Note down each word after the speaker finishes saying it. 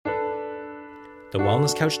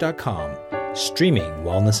thewellnesscouch.com, streaming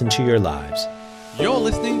wellness into your lives. You're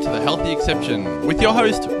listening to The Healthy Exception with your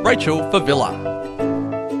host, Rachel Favilla.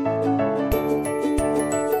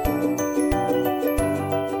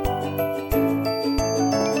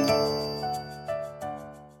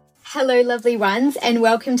 Hello, lovely ones, and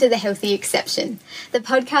welcome to The Healthy Exception, the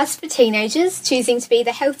podcast for teenagers choosing to be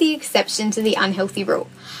the healthy exception to the unhealthy rule.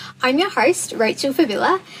 I'm your host, Rachel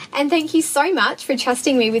Favilla, and thank you so much for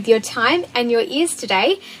trusting me with your time and your ears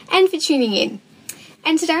today, and for tuning in.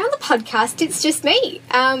 And today on the podcast, it's just me,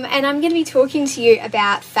 and I'm going to be talking to you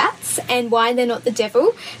about fats and why they're not the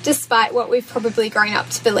devil, despite what we've probably grown up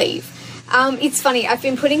to believe. It's funny, I've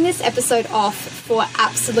been putting this episode off for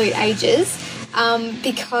absolute ages,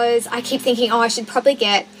 because I keep thinking, I should probably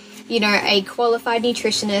get, a qualified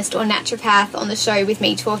nutritionist or naturopath on the show with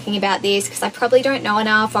me talking about this, because I probably don't know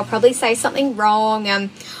enough, I'll probably say something wrong,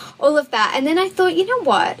 all of that. And then I thought, you know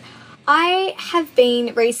what? I have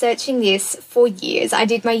been researching this for years. I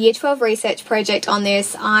did my Year 12 research project on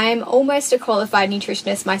this. I'm almost a qualified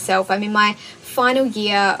nutritionist myself. I'm in my final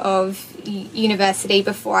year of university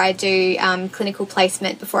before I do clinical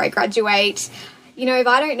placement, before I graduate. If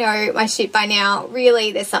I don't know my shit by now,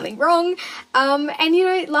 really, there's something wrong.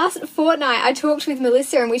 Last fortnight I talked with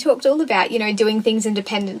Melissa and we talked all about, doing things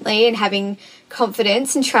independently and having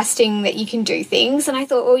confidence and trusting that you can do things. And I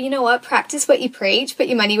thought, well, you know what? Practice what you preach, put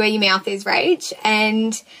your money where your mouth is, Rach,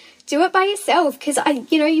 and do it by yourself, because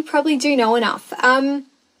you probably do know enough.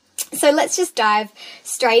 So let's just dive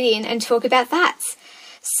straight in and talk about fats.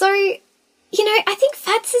 So, I think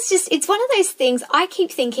fats is it's one of those things I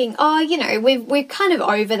keep thinking, we're kind of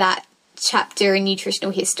over that chapter in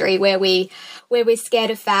nutritional history where we're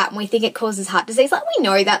scared of fat and we think it causes heart disease. Like, we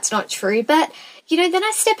know that's not true, but, then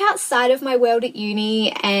I step outside of my world at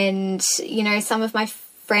uni and, some of my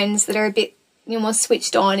friends that are a bit more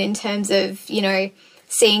switched on in terms of,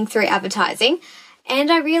 seeing through advertising.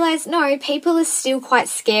 And I realised, no, people are still quite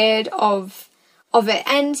scared of it,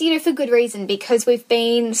 and for good reason, because we've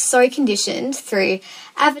been so conditioned through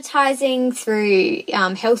advertising, through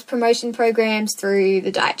health promotion programs, through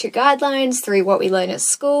the dietary guidelines, through what we learn at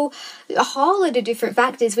school, a whole lot of different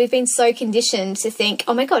factors. We've been so conditioned to think,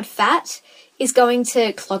 oh my god, fat is going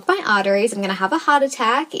to clog my arteries, I'm going to have a heart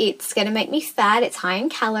attack, it's going to make me fat, it's high in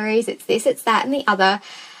calories, it's this, it's that and the other,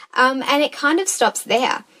 and it kind of stops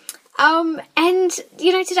there.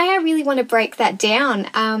 Today I really want to break that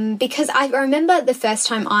down, because I remember the first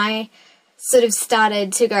time I sort of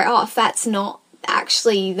started to go, fat's not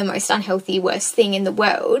actually the most unhealthy, worst thing in the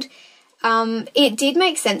world. It did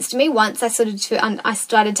make sense to me once I started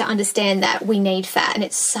to understand that we need fat, and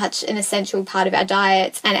it's such an essential part of our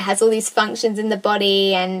diets, and it has all these functions in the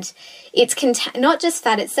body, and it's not just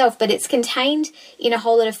fat itself, but it's contained in a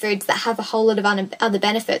whole lot of foods that have a whole lot of other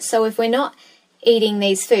benefits. So if we're not eating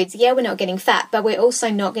these foods, we're not getting fat, but we're also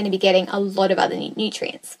not going to be getting a lot of other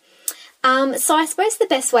nutrients. So I suppose the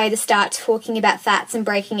best way to start talking about fats and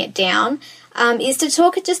breaking it down is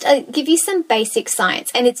to give you some basic science,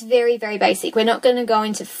 and it's very, very basic. We're not going to go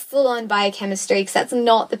into full-on biochemistry, because that's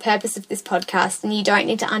not the purpose of this podcast, and you don't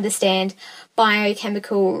need to understand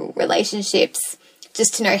biochemical relationships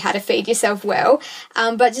just to know how to feed yourself well,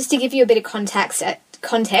 but just to give you a bit of context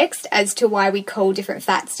as to why we call different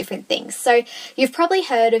fats different things. So you've probably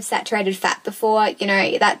heard of saturated fat before.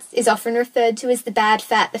 That is often referred to as the bad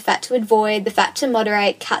fat, the fat to avoid, the fat to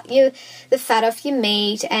moderate. Cut the fat off your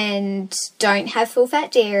meat, and don't have full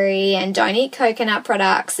fat dairy, and don't eat coconut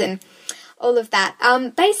products, and all of that.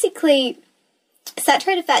 Basically,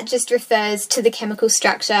 saturated fat just refers to the chemical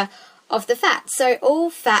structure of the fat. So all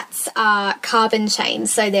fats are carbon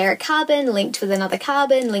chains. So they're a carbon linked with another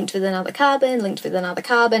carbon, linked with another carbon, linked with another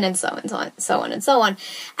carbon, and so on, so on, and so on.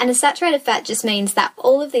 And a saturated fat just means that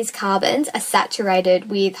all of these carbons are saturated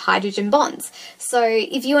with hydrogen bonds. So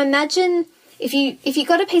if you imagine, if you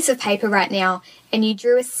got a piece of paper right now and you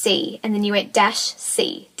drew a C, and then you went dash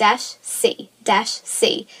C, dash C, dash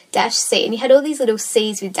C, dash C, and you had all these little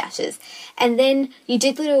C's with dashes, and then you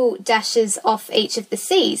did little dashes off each of the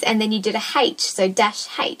C's, and then you did a H, so dash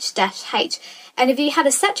H, dash H. And if you had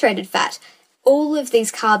a saturated fat, all of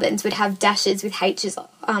these carbons would have dashes with H's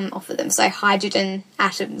off of them, so hydrogen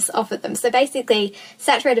atoms off of them. So basically,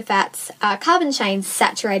 saturated fats are carbon chains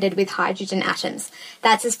saturated with hydrogen atoms.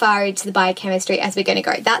 That's as far into the biochemistry as we're going to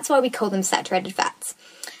go. That's why we call them saturated fats.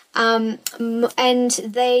 And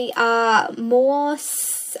they are more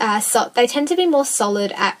they tend to be more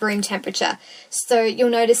solid at room temperature. So you'll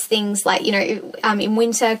notice things like, in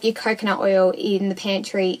winter, your coconut oil in the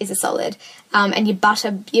pantry is a solid. And your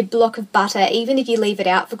block of butter, even if you leave it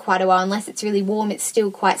out for quite a while, unless it's really warm, it's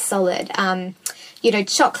still quite solid.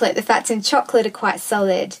 chocolate, the fats in chocolate are quite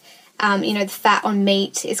solid. The fat on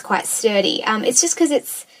meat is quite sturdy. It's just because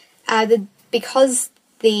it's because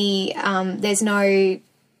they're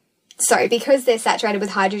saturated with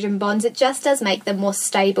hydrogen bonds, it just does make them more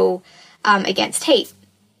stable against heat.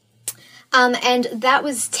 And that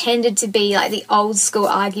was tended to be like the old school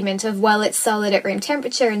argument of, well, it's solid at room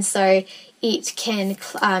temperature, and so it can,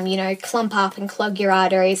 clump up and clog your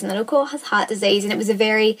arteries, and that'll cause heart disease. And it was a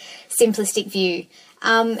very simplistic view.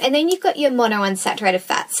 And then you've got your monounsaturated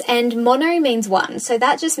fats, and mono means one. So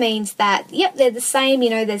that just means that, yep, they're the same.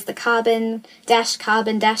 There's the carbon,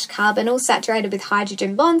 all saturated with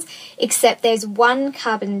hydrogen bonds, except there's one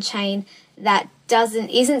carbon chain that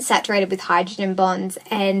isn't saturated with hydrogen bonds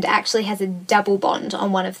and actually has a double bond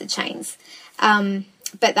on one of the chains.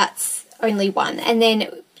 But that's only one. And then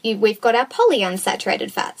we've got our polyunsaturated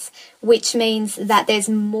fats, which means that there's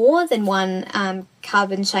more than one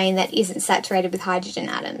carbon chain that isn't saturated with hydrogen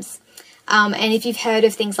atoms. And if you've heard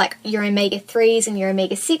of things like your omega-3s and your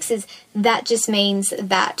omega-6s, that just means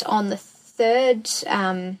that on the third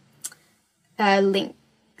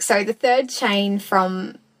the third chain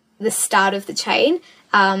from the start of the chain,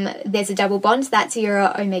 there's a double bond, that's your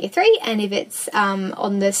omega-3, and if it's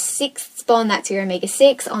on the 6th bond, that's your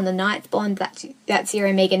omega-6, on the 9th bond, that's your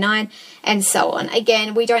omega-9, and so on.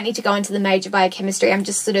 Again, we don't need to go into the major biochemistry, I'm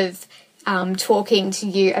just sort of talking to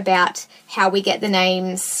you about how we get the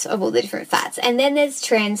names of all the different fats. And then there's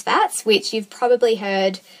trans fats, which you've probably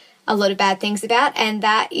heard a lot of bad things about, and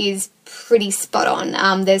that is pretty spot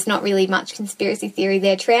on. There's not really much conspiracy theory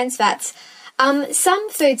there. Trans fats, some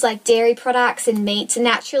foods like dairy products and meats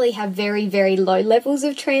naturally have very, very low levels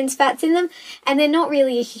of trans fats in them, and they're not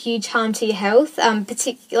really a huge harm to your health,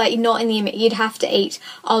 particularly not in the, you'd have to eat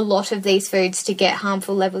a lot of these foods to get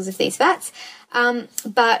harmful levels of these fats.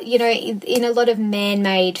 But, in a lot of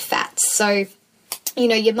man-made fats. So,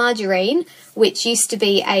 your margarine, which used to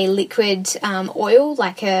be a liquid oil,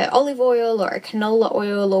 like a olive oil or a canola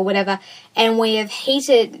oil or whatever, and we have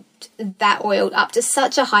heated that oil up to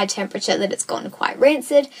such a high temperature that it's gone quite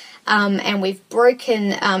rancid, and we've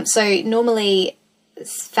broken, so normally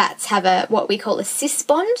fats have what we call a cis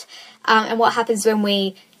bond, and what happens when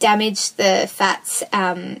we damage the fats,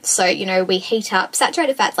 we heat up.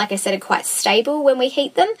 Saturated fats, like I said, are quite stable when we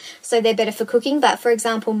heat them, so they're better for cooking. But for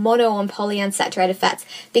example, mono and polyunsaturated fats,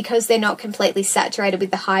 because they're not completely saturated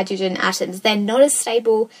with the hydrogen atoms, they're not as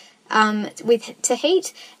stable to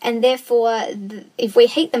heat, and therefore if we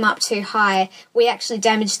heat them up too high, we actually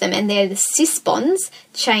damage them, and they're the cis bonds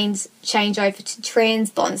change over to trans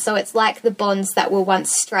bonds. So it's like the bonds that were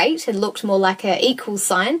once straight and looked more like a equal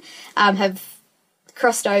sign have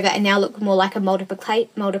crossed over and now look more like a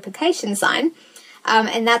multiplication sign,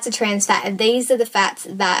 and that's a trans fat. And these are the fats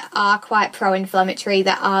that are quite pro-inflammatory,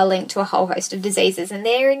 that are linked to a whole host of diseases, and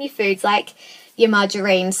they're in your foods like your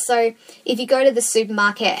margarines. So if you go to the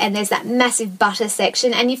supermarket and there's that massive butter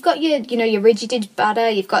section, and you've got your Rigidage butter,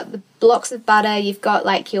 you've got the blocks of butter, you've got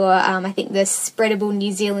like your I think the spreadable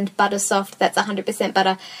New Zealand butter soft, that's 100%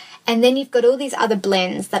 butter, and then you've got all these other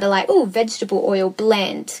blends that are like, vegetable oil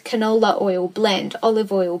blend, canola oil blend,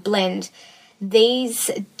 olive oil blend.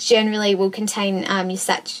 These generally will contain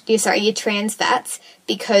your trans fats,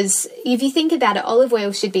 because if you think about it, olive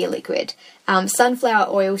oil should be a liquid.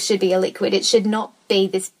 Sunflower oil should be a liquid. It should not be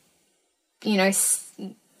this,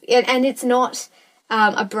 and it's not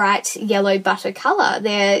a bright yellow butter colour.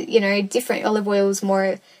 They're, different. Olive oil's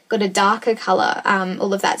more got a darker colour,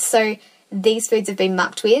 all of that. So these foods have been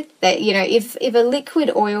mucked with. That, if a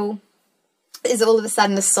liquid oil is all of a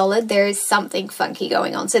sudden a solid, there is something funky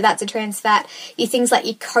going on. So that's a trans fat. Your things like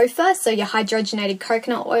your COFA, so your hydrogenated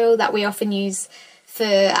coconut oil that we often use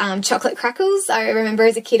for chocolate crackles. I remember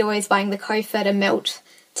as a kid always buying the COFA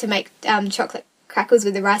to make chocolate crackles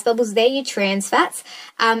with the rice bubbles. They're your trans fats.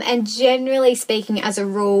 And generally speaking, as a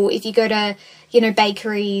rule, if you go to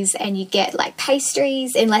bakeries and you get like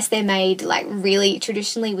pastries, unless they're made like really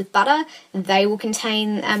traditionally with butter, they will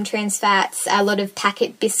contain trans fats. A lot of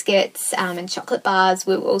packet biscuits and chocolate bars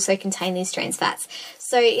will also contain these trans fats.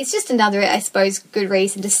 So it's just another, I suppose, good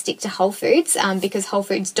reason to stick to whole foods, because whole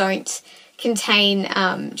foods don't contain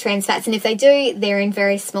trans fats, and if they do, they're in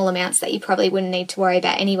very small amounts that you probably wouldn't need to worry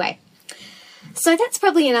about anyway. So that's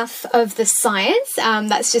probably enough of the science.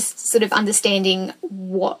 That's just sort of understanding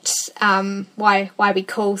what, why we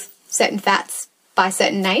call certain fats by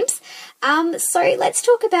certain names. So let's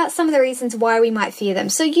talk about some of the reasons why we might fear them.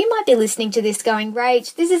 So you might be listening to this going,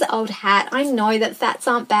 Rach, this is old hat. I know that fats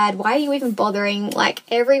aren't bad. Why are you even bothering? Like,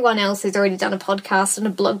 everyone else has already done a podcast and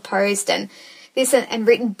a blog post and this and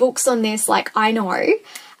written books on this. Like, I know.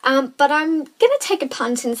 But I'm going to take a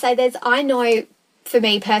punt and say I know for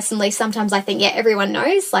me personally, sometimes I think, yeah, everyone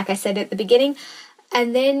knows, like I said at the beginning.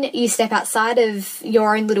 And then you step outside of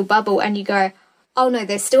your own little bubble and you go, oh no,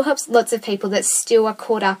 there's still lots of people that still are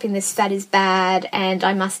caught up in this fat is bad and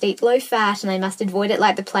I must eat low fat and I must avoid it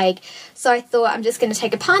like the plague. So I thought I'm just going to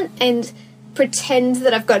take a punt and pretend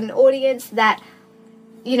that I've got an audience that,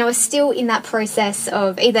 you know, are still in that process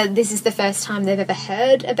of either this is the first time they've ever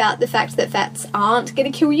heard about the fact that fats aren't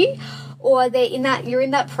going to kill you, or you're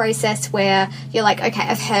in that process where you're like, okay,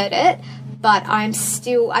 I've heard it, but I've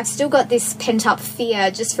still got this pent up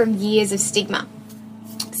fear just from years of stigma.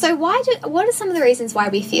 So what are some of the reasons why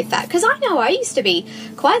we fear fat? Because I know I used to be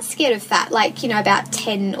quite scared of fat, like, you know, about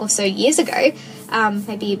 10 or so years ago,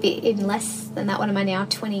 maybe a bit even less than that. What am I now?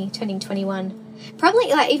 20, turning 21. Probably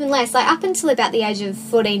like even less, like up until about the age of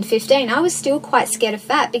 14, 15, I was still quite scared of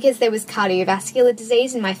fat because there was cardiovascular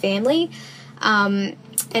disease in my family.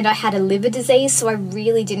 And I had a liver disease, so I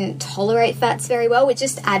really didn't tolerate fats very well, which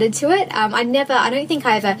just added to it. I don't think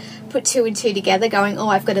I ever put two and two together going, oh,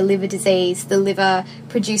 I've got a liver disease. The liver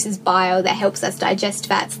produces bile that helps us digest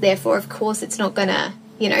fats. Therefore, of course, it's not going to,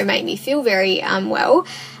 you know, make me feel very well.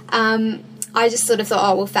 I just sort of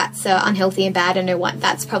thought, oh, well, fats are unhealthy and bad, and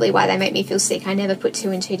that's probably why they make me feel sick. I never put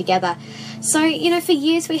two and two together. So, you know, for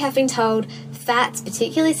years we have been told fats,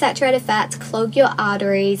 particularly saturated fats, clog your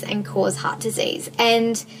arteries and cause heart disease.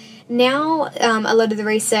 And now a lot of the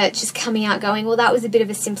research is coming out going, well, that was a bit of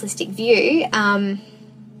a simplistic view.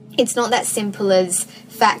 It's not that simple as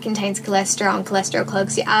fat contains cholesterol and cholesterol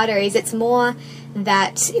clogs your arteries. It's more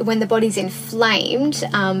that when the body's inflamed,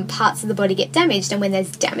 parts of the body get damaged, and when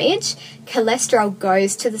there's damage, cholesterol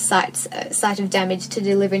goes to the site of damage to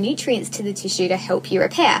deliver nutrients to the tissue to help you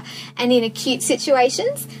repair. And in acute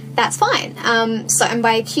situations, that's fine. And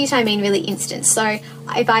by acute, I mean really instant. So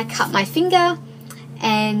if I cut my finger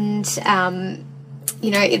and you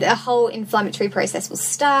know, a whole inflammatory process will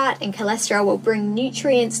start, and cholesterol will bring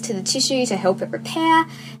nutrients to the tissue to help it repair.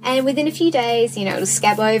 And within a few days, you know, it'll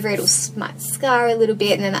scab over, might scar a little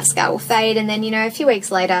bit, and then that scar will fade. And then, you know, a few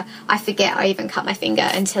weeks later, I forget I even cut my finger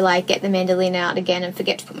until I get the mandolin out again and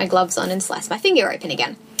forget to put my gloves on and slice my finger open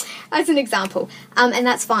again, as an example. And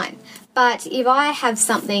that's fine. But if I have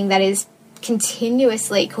something that is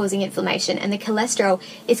continuously causing inflammation and the cholesterol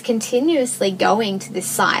is continuously going to this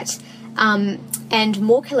site, and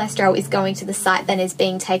more cholesterol is going to the site than is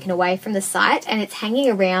being taken away from the site, and it's hanging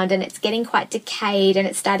around and it's getting quite decayed and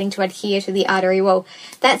it's starting to adhere to the artery, well,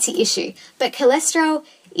 that's the issue. But cholesterol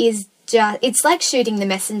is it's like shooting the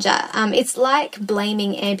messenger. It's like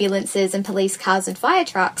blaming ambulances and police cars and fire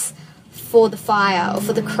trucks for the fire or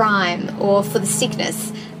for the crime or for the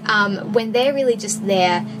sickness, when they're really just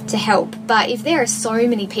there to help. But if there are so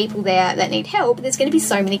many people there that need help, there's going to be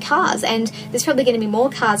so many cars, and there's probably going to be more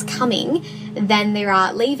cars coming than there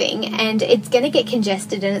are leaving, and it's going to get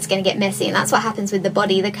congested and it's going to get messy. And that's what happens with the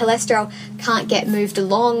body. The cholesterol can't get moved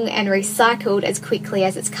along and recycled as quickly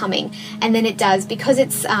as it's coming, and then it does, because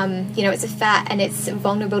it's you know, it's a fat and it's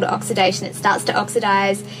vulnerable to oxidation. It starts to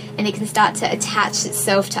oxidize and it can start to attach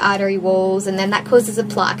itself to artery walls, and then that causes a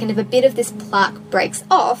plaque. And if a bit of this plaque breaks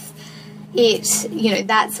off, you know,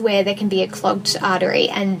 that's where there can be a clogged artery,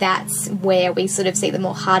 and that's where we sort of see the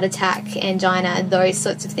more heart attack, angina, those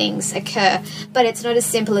sorts of things occur. But it's not as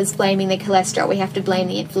simple as blaming the cholesterol. We have to blame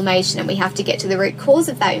the inflammation, and we have to get to the root cause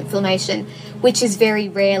of that inflammation, which is very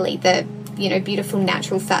rarely the, you know, beautiful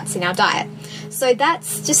natural fats in our diet. So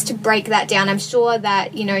that's just to break that down. I'm sure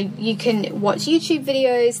that, you know, you can watch YouTube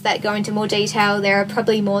videos that go into more detail. There are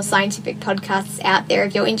probably more scientific podcasts out there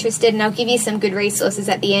if you're interested, and I'll give you some good resources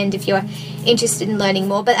at the end if you're interested in learning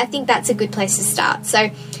more. But I think that's a good place to start. So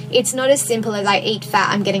it's not as simple as I eat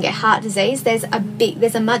fat, I'm going to get heart disease. There's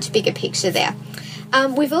a much bigger picture there.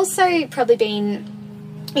 We've also probably been,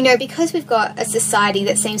 you know, because we've got a society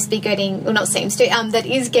that seems to be getting, well, not seems to, that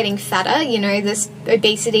is getting fatter, you know, this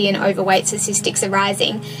obesity and overweight statistics are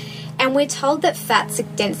rising, and we're told that fats are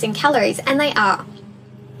dense in calories, and they are.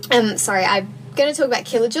 Sorry, I'm going to talk about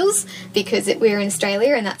kilojoules because we're in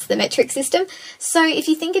Australia and that's the metric system. So if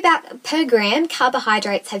you think about per gram,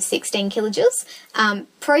 carbohydrates have 16 kilojoules,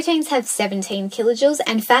 proteins have 17 kilojoules,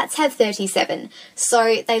 and fats have 37.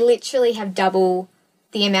 So they literally have double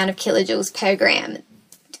the amount of kilojoules per gram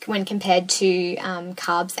when compared to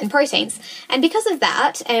carbs and proteins. And because of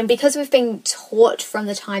that, and because we've been taught from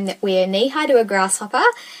the time that we're knee-high to a grasshopper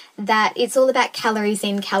that it's all about calories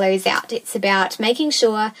in, calories out. It's about making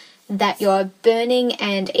sure that you're burning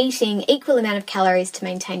and eating equal amount of calories to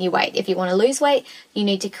maintain your weight. If you want to lose weight, you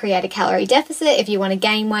need to create a calorie deficit. If you want to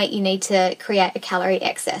gain weight, you need to create a calorie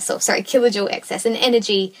excess, or kilojoule excess, an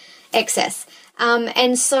energy excess.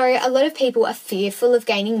 And so a lot of people are fearful of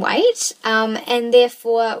gaining weight, and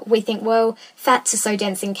therefore we think, well, fats are so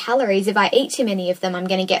dense in calories, if I eat too many of them, I'm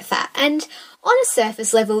going to get fat. And on a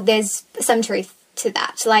surface level, there's some truth to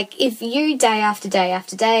that. Like, if you day after day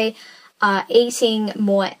after day are eating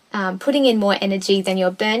more, putting in more energy than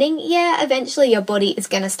you're burning, yeah, eventually your body is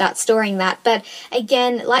going to start storing that. But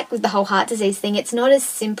again, like with the whole heart disease thing, it's not as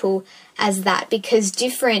simple as that, because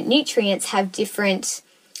different nutrients have different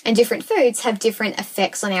foods have different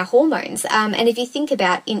effects on our hormones. And if you think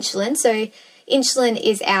about insulin, so insulin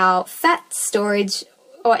is our fat storage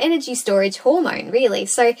or energy storage hormone, really.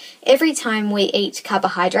 So every time we eat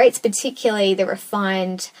carbohydrates, particularly the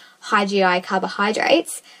refined high GI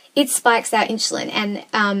carbohydrates, it spikes our insulin,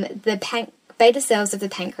 and the beta cells of the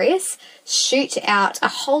pancreas shoot out a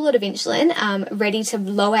whole lot of insulin, ready to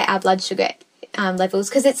lower our blood sugar levels,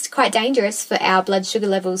 because it's quite dangerous for our blood sugar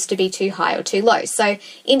levels to be too high or too low. So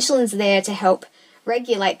insulin's there to help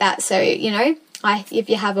regulate that. So, if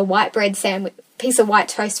you have a white bread sandwich, piece of white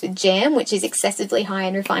toast with jam, which is excessively high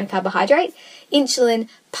in refined carbohydrate, insulin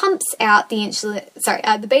pumps out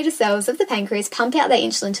the beta cells of the pancreas pump out that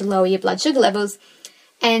insulin to lower your blood sugar levels.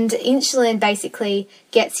 And insulin basically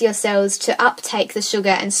gets your cells to uptake the sugar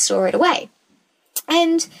and store it away.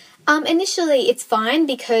 And initially it's fine,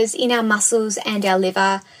 because in our muscles and our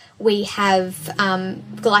liver we have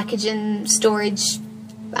glycogen storage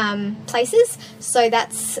places. So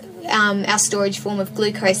that's our storage form of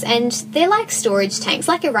glucose, and they're like storage tanks,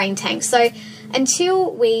 like a rain tank. So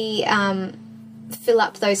until we fill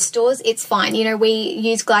up those stores, it's fine. We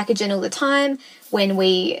use glycogen all the time when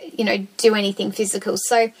we, do anything physical.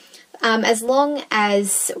 So as long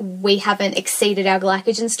as we haven't exceeded our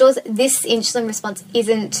glycogen stores, this insulin response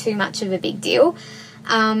isn't too much of a big deal.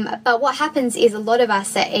 But what happens is a lot of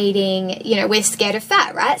us are eating, we're scared of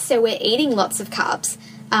fat, right? So we're eating lots of carbs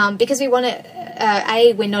because we want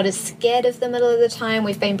to, we're not as scared of them a lot of the time.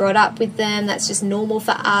 We've been brought up with them. That's just normal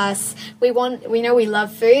for us. We know we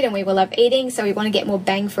love food and we will love eating, so we want to get more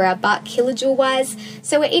bang for our buck kilojoule wise.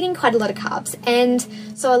 So we're eating quite a lot of carbs. And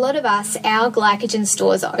so a lot of us, our glycogen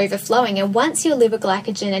stores are overflowing. And once your liver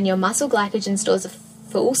glycogen and your muscle glycogen stores are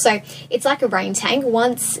full, so it's like a rain tank.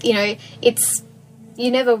 Once, you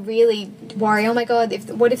never really worry, oh my God,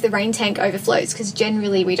 what if the rain tank overflows? Because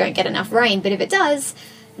generally we don't get enough rain. But if it does,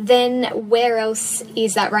 then where else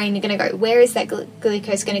is that rain going to go? Where is that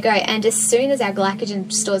glucose going to go? And as soon as our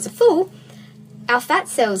glycogen stores are full, our fat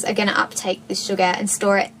cells are going to uptake the sugar and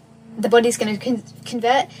store it. The body's going to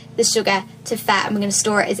convert the sugar to fat, and we're going to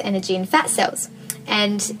store it as energy in fat cells.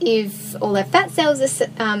 And if all our fat cells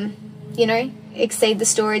are, exceed the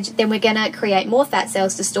storage, then we're going to create more fat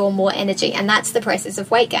cells to store more energy, and that's the process of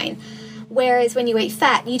weight gain. Whereas when you eat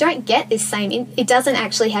fat, you don't get this same, it doesn't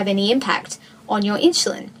actually have any impact on your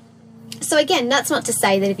insulin. So again, that's not to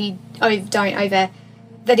say that if you overeat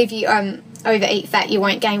fat, you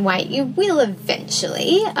won't gain weight. You will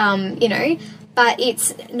eventually, but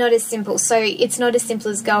it's not as simple. So it's not as simple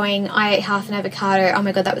as going, I ate half an avocado, oh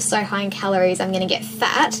my God, that was so high in calories, I'm going to get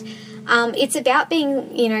fat. It's about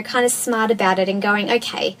being, kind of smart about it and going,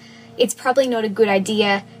 okay, it's probably not a good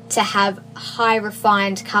idea to have high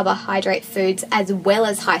refined carbohydrate foods as well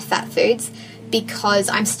as high fat foods, because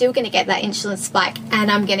I'm still going to get that insulin spike and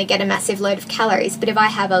I'm going to get a massive load of calories. But if I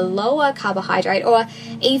have a lower carbohydrate, or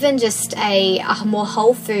even just a more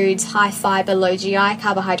whole foods, high fiber, low GI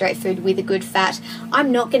carbohydrate food with a good fat,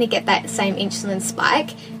 I'm not going to get that same insulin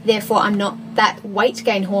spike. Therefore, that weight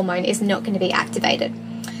gain hormone is not going to be activated.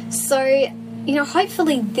 So,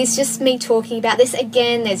 hopefully this just me talking about this.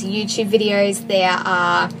 Again, there's YouTube videos, there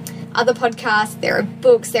are other podcasts, there are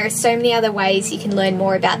books, there are so many other ways you can learn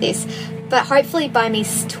more about this. But hopefully by me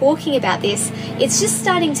talking about this, it's just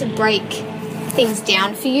starting to break things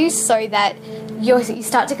down for you, so that you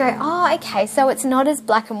start to go, oh, okay, so it's not as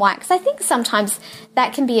black and white. Because I think sometimes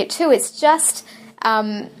that can be it too. It's just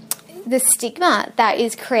the stigma that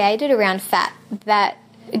is created around fat that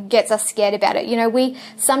gets us scared about it. We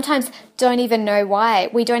sometimes don't even know why.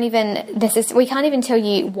 We can't even tell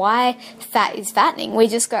you why fat is fattening. We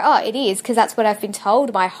just go, oh, it is, because that's what I've been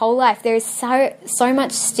told my whole life. There is so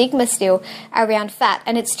much stigma still around fat,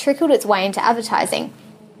 and it's trickled its way into advertising.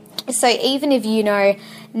 So even if you know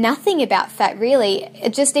nothing about fat, really,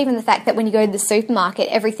 just even the fact that when you go to the supermarket,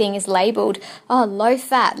 everything is labelled, oh, low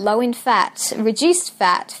fat, low in fat, reduced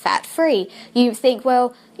fat, fat-free, you think,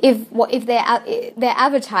 well, if they're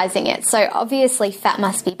advertising it, so obviously fat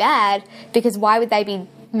must be bad, because why would they be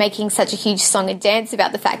making such a huge song and dance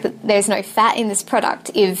about the fact that there's no fat in this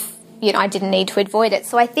product if, I didn't need to avoid it?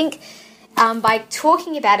 So I think by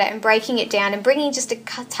talking about it and breaking it down and bringing just a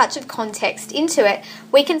touch of context into it,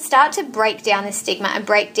 we can start to break down this stigma and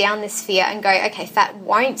break down this fear and go, okay, fat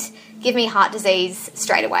won't give me heart disease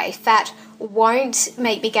straight away. Fat won't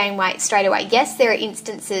make me gain weight straight away. Yes, there are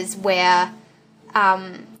instances where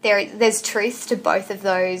there's truth to both of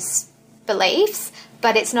those beliefs,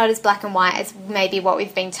 but it's not as black and white as maybe what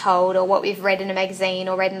we've been told or what we've read in a magazine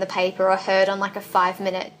or read in the paper or heard on like a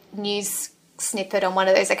 5-minute news snippet on one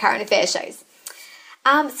of those current affairs shows.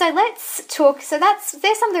 So let's talk. So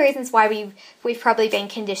there's some of the reasons why we've probably been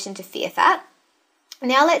conditioned to fear fat.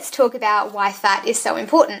 Now let's talk about why fat is so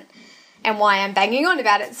important and why I'm banging on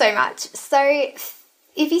about it so much. So if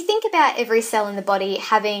you think about every cell in the body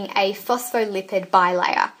having a phospholipid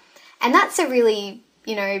bilayer, and that's a really,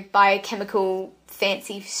 biochemical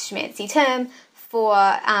fancy schmancy term for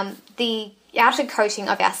the outer coating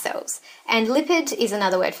of our cells. And lipid is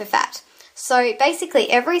another word for fat. So basically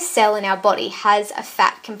every cell in our body has a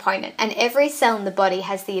fat component, and every cell in the body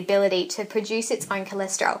has the ability to produce its own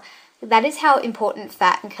cholesterol. That is how important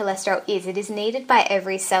fat and cholesterol is. It is needed by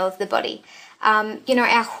every cell of the body.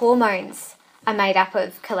 Our hormones are made up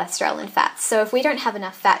of cholesterol and fats. So if we don't have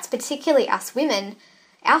enough fats, particularly us women,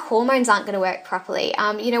 our hormones aren't going to work properly.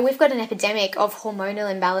 We've got an epidemic of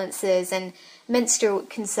hormonal imbalances and menstrual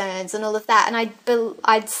concerns and all of that. And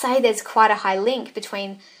I'd say there's quite a high link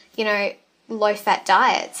between, low-fat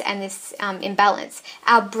diets and this imbalance.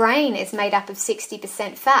 Our brain is made up of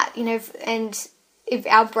 60% fat, and if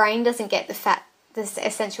our brain doesn't get the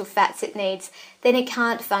essential fats it needs, then it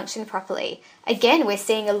can't function properly. Again, we're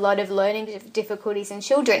seeing a lot of learning difficulties in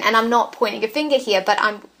children, and I'm not pointing a finger here, but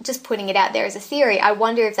I'm just putting it out there as a theory. I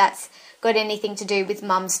wonder if that's got anything to do with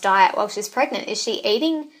mum's diet while she's pregnant. Is she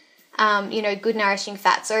eating, good nourishing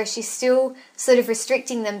fats, or is she still sort of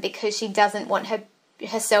restricting them because she doesn't want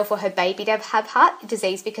herself or her baby to have heart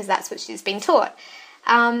disease because that's what she's been taught?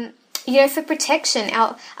 For protection,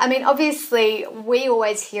 obviously we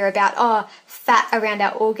always hear about, fat around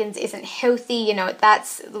our organs isn't healthy,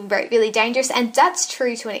 that's really dangerous, and that's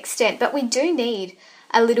true to an extent, but we do need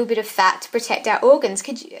a little bit of fat to protect our organs.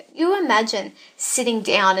 Could you imagine sitting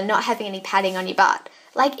down and not having any padding on your butt?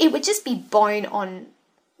 Like, it would just be bone on,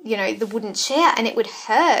 the wooden chair, and it would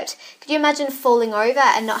hurt. Could you imagine falling over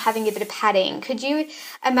and not having a bit of padding? Could you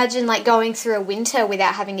imagine going through a winter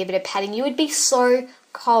without having a bit of padding? You would be so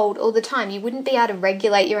cold all the time. You wouldn't be able to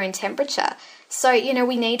regulate your own temperature. So,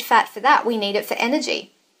 we need fat for that. We need it for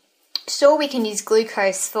energy. Sure, we can use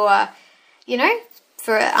glucose for a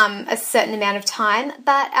certain amount of time,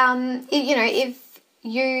 but,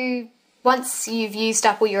 once you've used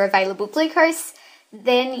up all your available glucose,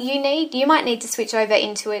 then you might need to switch over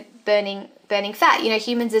into it burning fat.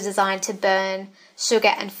 Humans are designed to burn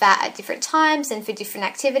sugar and fat at different times and for different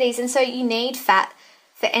activities, and so you need fat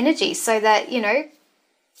for energy, so that,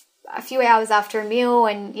 a few hours after a meal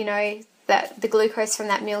and, that the glucose from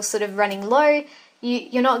that meal sort of running low,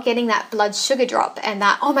 you're not getting that blood sugar drop and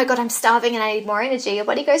that, oh my God, I'm starving and I need more energy. Your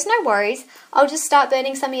body goes, no worries, I'll just start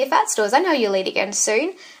burning some of your fat stores. I know you'll eat again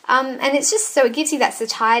soon. And it's just, so it gives you that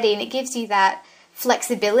satiety and it gives you that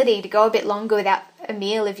flexibility to go a bit longer without a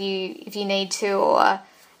meal if you need to, or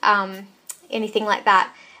anything like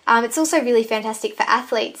that. It's also really fantastic for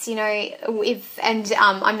athletes, I'm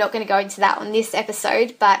not going to go into that on this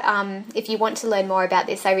episode, but if you want to learn more about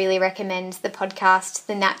this, I really recommend the podcast,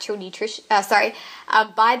 by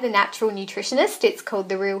The Natural Nutritionist. It's called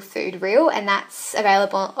The Real Food Real, and that's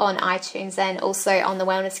available on iTunes and also on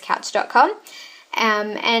thewellnesscouch.com.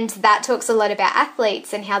 And that talks a lot about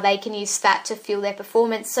athletes and how they can use fat to fuel their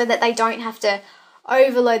performance so that they don't have to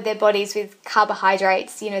overload their bodies with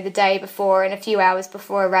carbohydrates, the day before and a few hours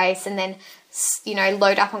before a race, and then,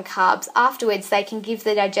 load up on carbs afterwards. They can give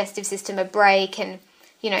the digestive system a break and,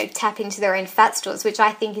 tap into their own fat stores, which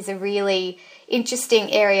I think is a really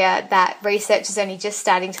interesting area that research is only just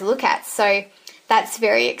starting to look at. So that's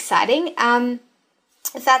very exciting.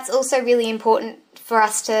 Fat's also really important for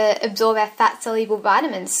us to absorb our fat-soluble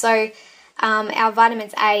vitamins. So our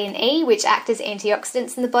vitamins A and E, which act as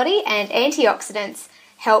antioxidants in the body, and antioxidants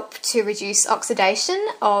help to reduce oxidation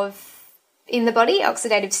in the body,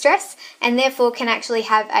 oxidative stress, and therefore can actually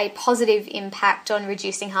have a positive impact on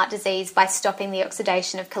reducing heart disease by stopping the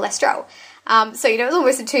oxidation of cholesterol. So, it's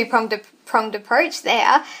almost a two-pronged approach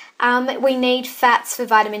there. We need fats for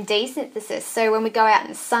vitamin D synthesis. So when we go out in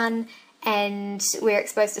the sun and we're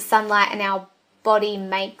exposed to sunlight and our body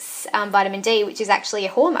makes vitamin D, which is actually a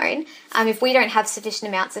hormone, if we don't have sufficient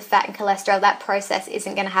amounts of fat and cholesterol, that process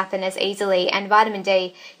isn't going to happen as easily, and vitamin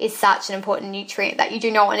D is such an important nutrient that you do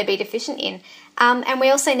not want to be deficient in. And we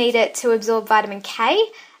also need it to absorb vitamin K,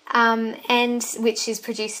 and which is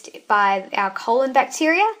produced by our colon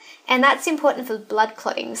bacteria, and that's important for blood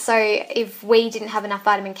clotting. So if we didn't have enough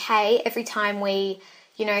vitamin K, every time we,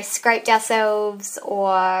 scraped ourselves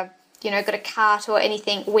or, got a cut or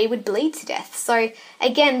anything, we would bleed to death. So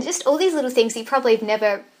again, just all these little things you probably have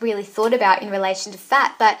never really thought about in relation to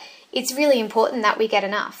fat, but it's really important that we get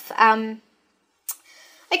enough.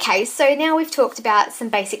 Okay, so now we've talked about some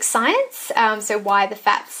basic science, so why the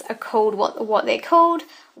fats are called what they're called.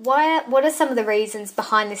 What are some of the reasons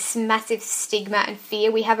behind this massive stigma and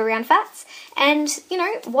fear we have around fats? And,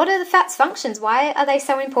 what are the fats' functions? Why are they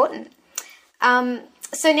so important?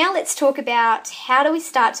 So now let's talk about how do we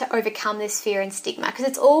start to overcome this fear and stigma, because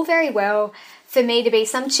it's all very well for me to be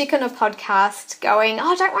some chick on a podcast going,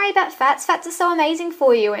 oh, don't worry about fats. Fats are so amazing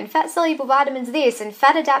for you, and fat-soluble vitamins this, and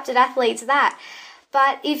fat-adapted athletes that.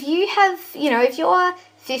 But if you have, if you're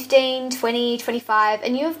 15, 20, 25,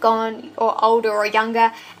 and you have gone, or older or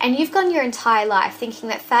younger, and you've gone your entire life thinking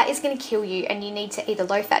that fat is going to kill you and you need to eat a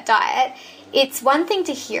low-fat diet, it's one thing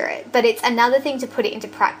to hear it, but it's another thing to put it into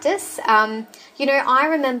practice. I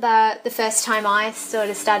remember the first time I sort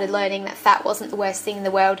of started learning that fat wasn't the worst thing in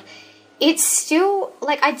the world. It's still,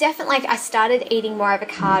 I started eating more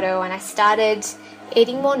avocado, and I started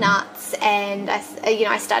eating more nuts, and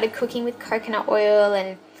I started cooking with coconut oil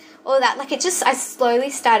and all that. I slowly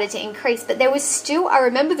started to increase, but there was still, I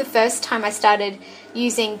remember the first time I started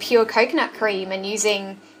using pure coconut cream and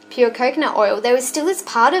using pure coconut oil, there was still this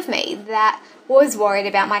part of me that was worried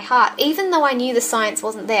about my heart, even though I knew the science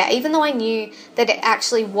wasn't there, even though I knew that it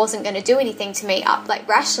actually wasn't going to do anything to me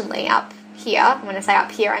rationally up here. When I say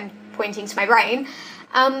up here, I'm pointing to my brain.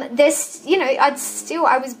 I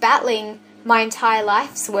was battling my entire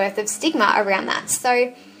life's worth of stigma around that.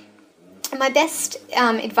 So my best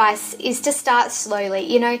advice is to start slowly.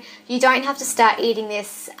 You don't have to start eating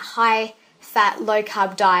this high-fat,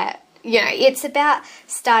 low-carb diet. It's about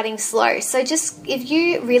starting slow. So just, if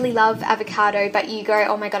you really love avocado, but you go,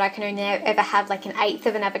 oh my God, I can only ever have an eighth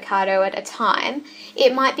of an avocado at a time,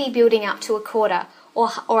 it might be building up to a quarter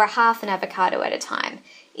or a half an avocado at a time.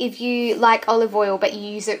 If you like olive oil, but you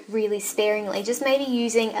use it really sparingly, just maybe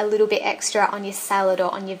using a little bit extra on your salad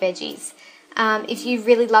or on your veggies. If you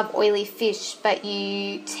really love oily fish, but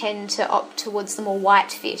you tend to opt towards the more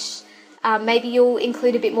white fish, maybe you'll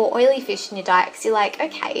include a bit more oily fish in your diet, because you're like,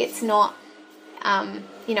 okay, it's not,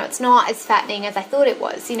 it's not as fattening as I thought it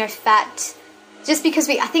was. Fat, just because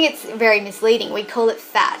I think it's very misleading. We call it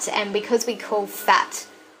fat, and because we call fat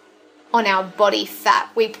on our body fat,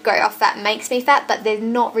 we go, oh, fat makes me fat, but they're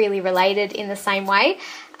not really related in the same way.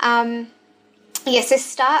 So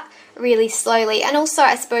start really slowly. And also,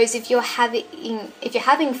 I suppose, if you're having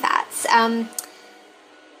fats, and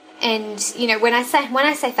when I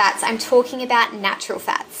say fats, I'm talking about natural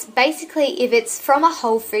fats. Basically, if it's from a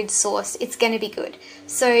whole food source, it's going to be good.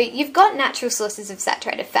 So you've got natural sources of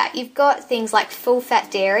saturated fat. You've got things like full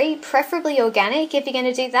fat dairy, preferably organic if you're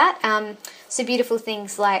going to do that. So beautiful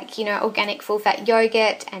things like, organic full fat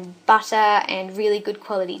yogurt and butter and really good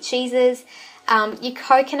quality cheeses. Your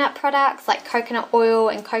coconut products like coconut oil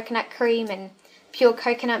and coconut cream and pure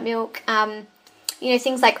coconut milk.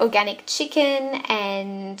 Things like organic chicken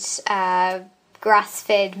and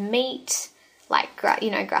grass-fed meat, like,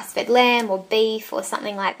 grass-fed lamb or beef or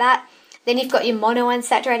something like that. Then you've got your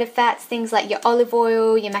monounsaturated fats, things like your olive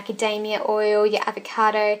oil, your macadamia oil, your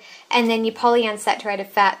avocado, and then your polyunsaturated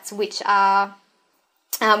fats, which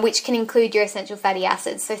can include your essential fatty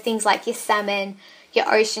acids. So things like your salmon,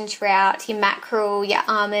 your ocean trout, your mackerel, your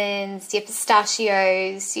almonds, your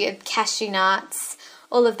pistachios, your cashew nuts,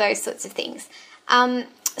 all of those sorts of things.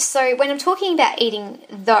 So when I'm talking about eating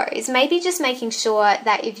those, maybe just making sure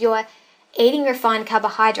that if you're eating refined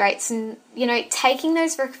carbohydrates and, taking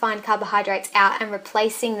those refined carbohydrates out and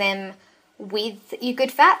replacing them with your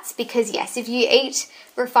good fats, because yes, if you eat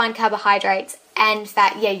refined carbohydrates and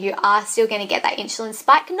fat, you are still going to get that insulin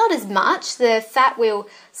spike. Not as much. The fat will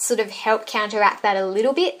sort of help counteract that a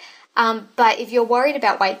little bit. But if you're worried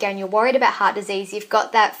about weight gain, you're worried about heart disease, you've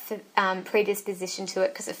got that predisposition to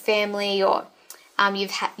it because of family, or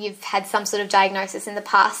you've had some sort of diagnosis in the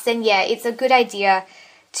past, then it's a good idea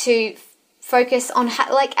to focus on,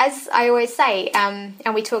 as I always say, and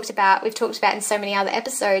we've talked about in so many other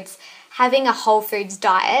episodes, having a whole foods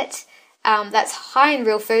diet that's high in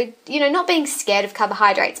real food, not being scared of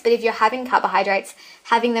carbohydrates, but if you're having carbohydrates,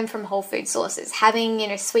 having them from whole food sources,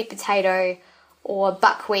 having, sweet potato or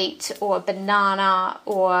buckwheat or banana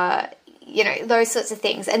or, those sorts of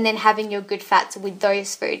things, and then having your good fats with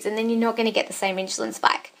those foods, and then you're not going to get the same insulin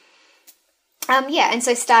spike. And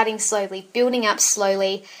so starting slowly, building up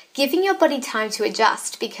slowly, giving your body time to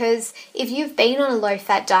adjust, because if you've been on a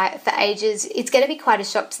low-fat diet for ages, it's going to be quite a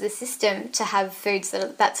shock to the system to have foods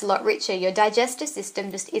that's a lot richer. Your digestive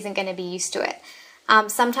system just isn't going to be used to it.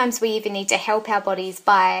 Sometimes we even need to help our bodies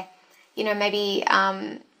by, maybe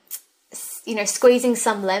squeezing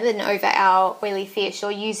some lemon over our oily fish,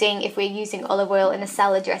 or if we're using olive oil in a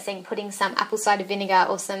salad dressing, putting some apple cider vinegar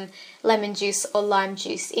or some lemon juice or lime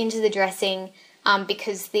juice into the dressing,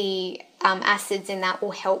 because the acids in that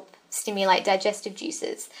will help stimulate digestive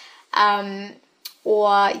juices.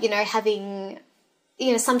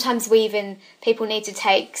 Sometimes people need to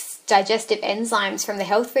take digestive enzymes from the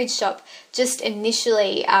health food shop just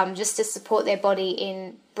initially, just to support their body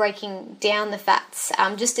in breaking down the fats,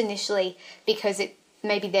 just initially, because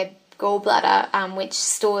maybe their gallbladder, which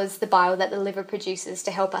stores the bile that the liver produces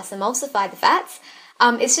to help us emulsify the fats,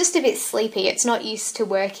 it's just a bit sleepy. It's not used to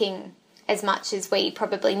working as much as we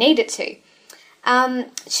probably need it to.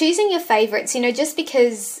 Choosing your favourites, just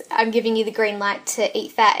because I'm giving you the green light to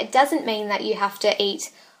eat fat, it doesn't mean that you have to eat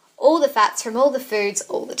all the fats from all the foods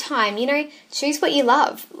all the time. Choose what you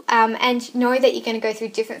love, and know that you're going to go through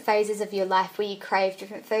different phases of your life where you crave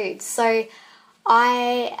different foods. So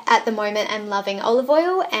I, at the moment, am loving olive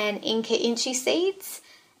oil and Inca Inchi seeds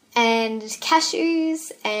and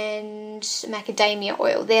cashews and macadamia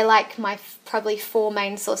oil. They're like my probably 4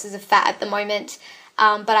 main sources of fat at the moment.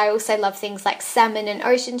 But I also love things like salmon and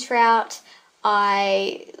ocean trout.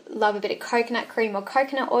 I love a bit of coconut cream or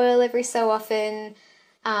coconut oil every so often.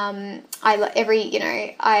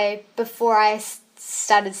 Before I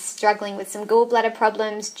started struggling with some gallbladder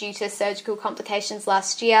problems due to surgical complications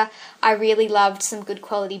last year, I really loved some good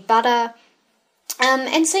quality butter.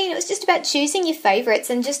 And so, it's just about choosing your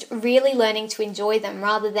favourites and just really learning to enjoy them,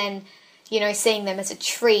 rather than, seeing them as a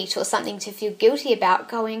treat or something to feel guilty about,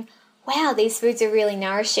 going, wow, these foods are really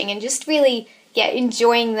nourishing, and just really,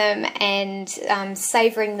 enjoying them and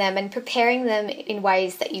savouring them and preparing them in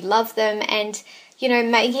ways that you love them, and,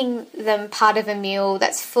 making them part of a meal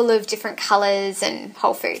that's full of different colours and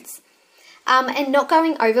whole foods. And not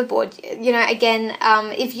going overboard.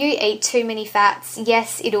 If you eat too many fats,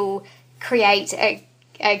 yes, it'll create a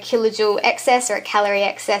kilojoule excess or a calorie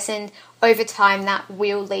excess, and over time that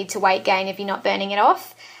will lead to weight gain if you're not burning it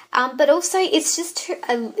off. But also, it's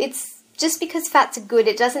just because fats are good,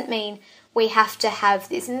 it doesn't mean we have to have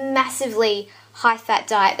this massively high-fat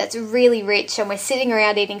diet that's really rich and we're sitting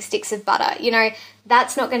around eating sticks of butter.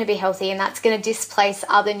 That's not going to be healthy, and that's going to displace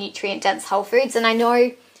other nutrient-dense whole foods. And I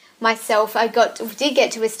know myself, I did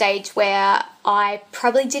get to a stage where I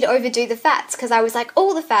probably did overdo the fats, because I was like,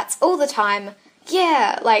 all the fats, all the time.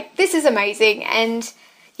 Yeah, this is amazing. And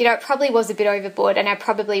it probably was a bit overboard, and I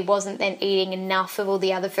probably wasn't then eating enough of all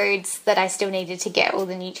the other foods that I still needed to get all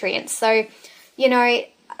the nutrients. So,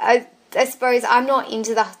 I suppose I'm not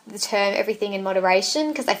into the term everything in moderation,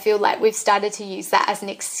 because I feel like we've started to use that as an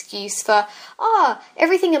excuse for,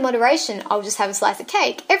 everything in moderation, I'll just have a slice of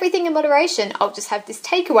cake. Everything in moderation, I'll just have this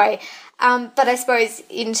takeaway. But I suppose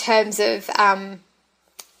in terms of, the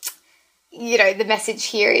message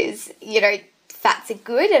here is, fats are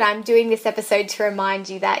good, and I'm doing this episode to remind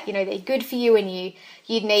you that, they're good for you and you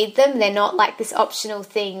need them. They're not like this optional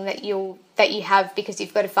thing that you have because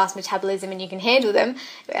you've got a fast metabolism and you can handle them.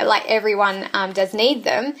 Like everyone does need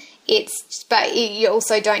them. But you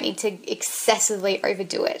also don't need to excessively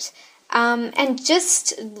overdo it. And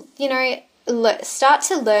just, start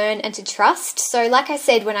to learn and to trust. So like I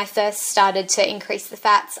said, when I first started to increase the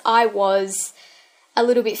fats, I was a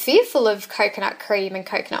little bit fearful of coconut cream and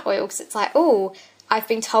coconut oil, because it's like, oh, I've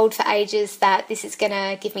been told for ages that this is going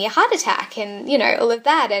to give me a heart attack and, all of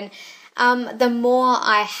that. And the more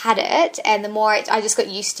I had it and the more I just got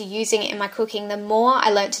used to using it in my cooking, the more I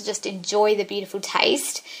learned to just enjoy the beautiful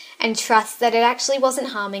taste and trust that it actually wasn't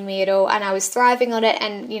harming me at all, and I was thriving on it.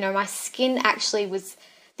 And, my skin actually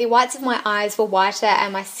the whites of my eyes were whiter,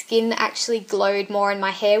 and my skin actually glowed more, and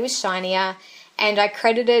my hair was shinier. And I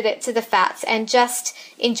credited it to the fats, and just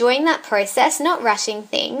enjoying that process, not rushing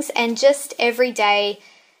things, and just every day,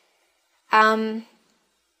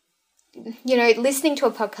 listening to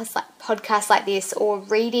a podcast like this, or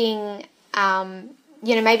reading,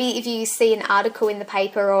 maybe if you see an article in the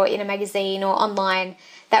paper or in a magazine or online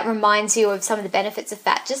that reminds you of some of the benefits of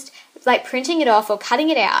fat, just like printing it off or cutting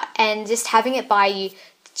it out and just having it by you,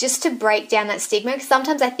 just to break down that stigma. Because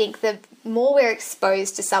sometimes I think the more we're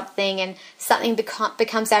exposed to something and something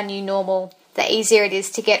becomes our new normal, the easier it is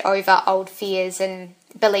to get over old fears and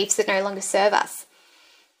beliefs that no longer serve us.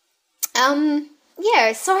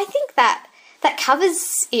 So I think that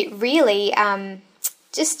covers it really.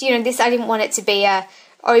 This, I didn't want it to be a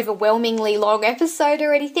overwhelmingly long episode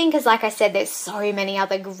or anything, because like I said, there's so many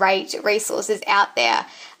other great resources out there.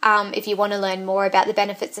 If you want to learn more about the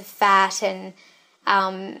benefits of fat and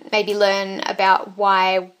maybe learn about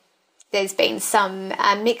why there's been some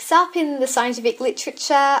mix-up in the scientific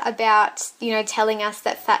literature about, telling us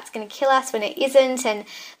that fat's going to kill us when it isn't, and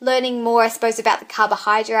learning more, I suppose, about the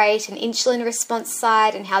carbohydrate and insulin response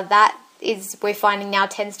side and how that is, we're finding now,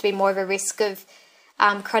 tends to be more of a risk of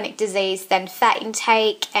chronic disease than fat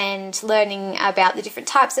intake, and learning about the different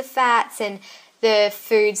types of fats and the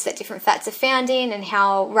foods that different fats are found in and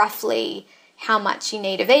how much you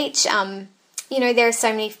need of each. There are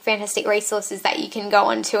so many fantastic resources that you can go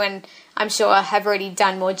onto, and I'm sure I have already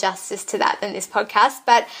done more justice to that than this podcast.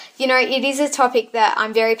 But, it is a topic that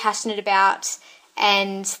I'm very passionate about,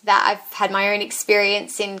 and that I've had my own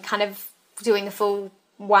experience in kind of doing a full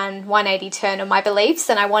 180 turn on my beliefs,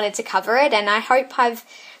 and I wanted to cover it, and I hope I've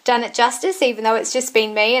done it justice, even though it's just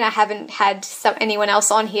been me and I haven't had anyone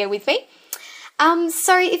else on here with me.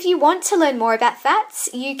 So if you want to learn more about fats,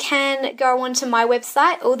 you can go onto my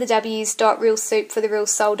website,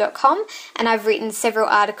 allthews.realsoupfortherealsoul.com, and I've written several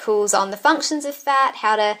articles on the functions of fat,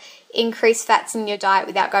 how to increase fats in your diet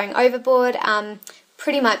without going overboard.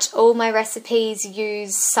 Pretty much all my recipes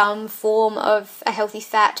use some form of a healthy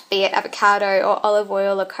fat, be it avocado or olive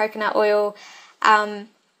oil or coconut oil.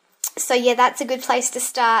 So yeah, that's a good place to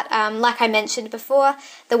start. Like I mentioned before,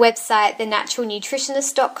 the website,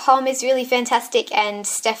 thenaturalnutritionist.com, is really fantastic, and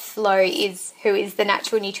Steph Lowe who is the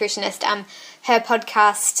natural nutritionist. Her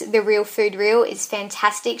podcast, The Real Food Real, is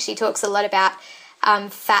fantastic. She talks a lot about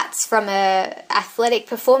fats from a athletic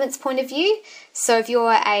performance point of view. So if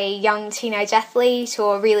you're a young teenage athlete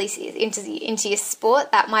or really into your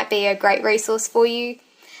sport, that might be a great resource for you.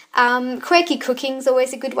 Quirky Cooking is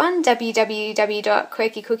always a good one,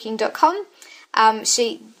 www.quirkycooking.com.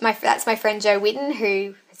 That's my friend Jo Whitten,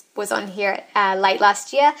 who was on here late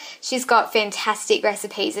last year. She's got fantastic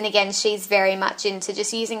recipes, and again, she's very much into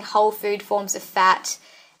just using whole food forms of fat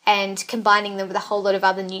and combining them with a whole lot of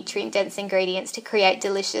other nutrient-dense ingredients to create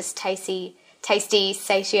delicious, tasty,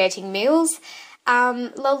 satiating meals.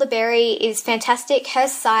 Lola Berry is fantastic. Her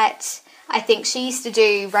site, I think she used to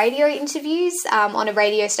do radio interviews on a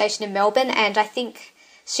radio station in Melbourne, and I think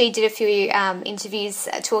she did a few interviews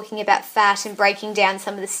talking about fat and breaking down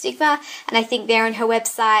some of the stigma, and I think they're on her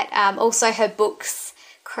website. Also, her books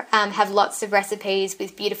have lots of recipes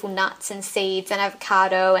with beautiful nuts and seeds and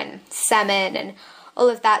avocado and salmon and all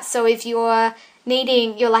of that. So if you're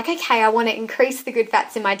like, okay, I want to increase the good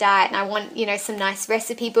fats in my diet, and I want, some nice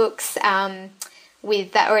recipe books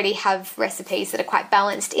that already have recipes that are quite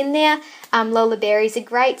balanced in there. Lola Berry's are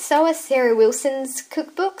great. So are Sarah Wilson's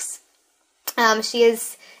cookbooks.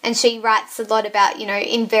 She writes a lot about,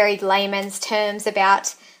 in very layman's terms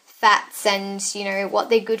about fats and, what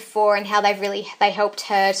they're good for and how they helped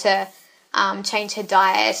her to change her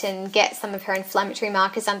diet and get some of her inflammatory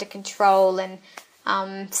markers under control and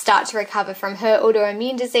start to recover from her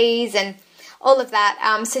autoimmune disease and all of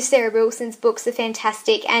that. So Sarah Wilson's books are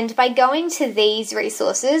fantastic, and by going to these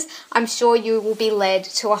resources, I'm sure you will be led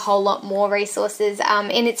to a whole lot more resources,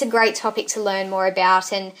 and it's a great topic to learn more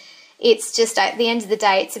about. And it's just, at the end of the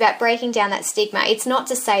day, it's about breaking down that stigma. It's not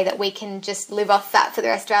to say that we can just live off fat for the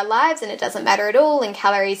rest of our lives and it doesn't matter at all and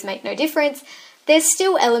calories make no difference. There's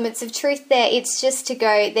still elements of truth there. It's just to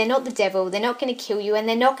go, they're not the devil, they're not going to kill you, and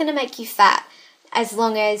they're not going to make you fat, as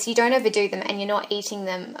long as you don't overdo them and you're not eating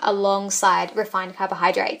them alongside refined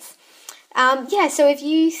carbohydrates. So if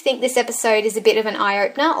you think this episode is a bit of an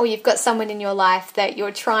eye-opener, or you've got someone in your life that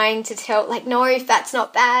you're trying to tell, like, no, fat's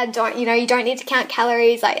not bad, you don't need to count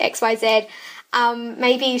calories, like XYZ,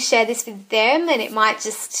 maybe share this with them, and it might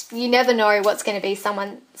just, you never know what's going to be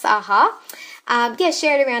someone's aha.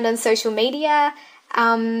 Share it around on social media.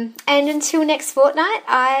 And until next fortnight,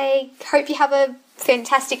 I hope you have a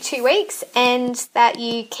fantastic 2 weeks and that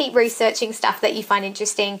you keep researching stuff that you find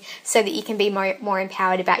interesting so that you can be more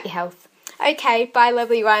empowered about your health. Okay, bye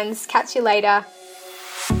lovely ones. Catch you later.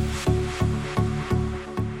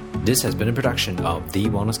 This has been a production of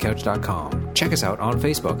TheWellnessCouch.com. Check us out on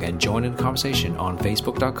Facebook and join in the conversation on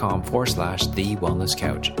Facebook.com/The Wellness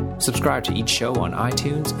Couch. Subscribe to each show on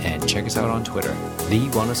iTunes and check us out on Twitter. The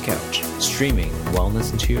Wellness Couch, streaming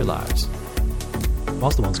wellness into your lives.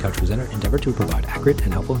 Whilst the Wellness Couch presenter endeavor to provide accurate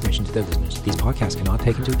and helpful information to their listeners, these podcasts cannot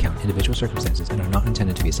take into account individual circumstances and are not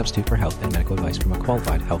intended to be a substitute for health and medical advice from a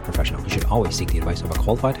qualified health professional. You should always seek the advice of a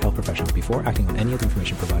qualified health professional before acting on any of the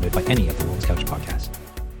information provided by any of the Wellness Couch podcasts.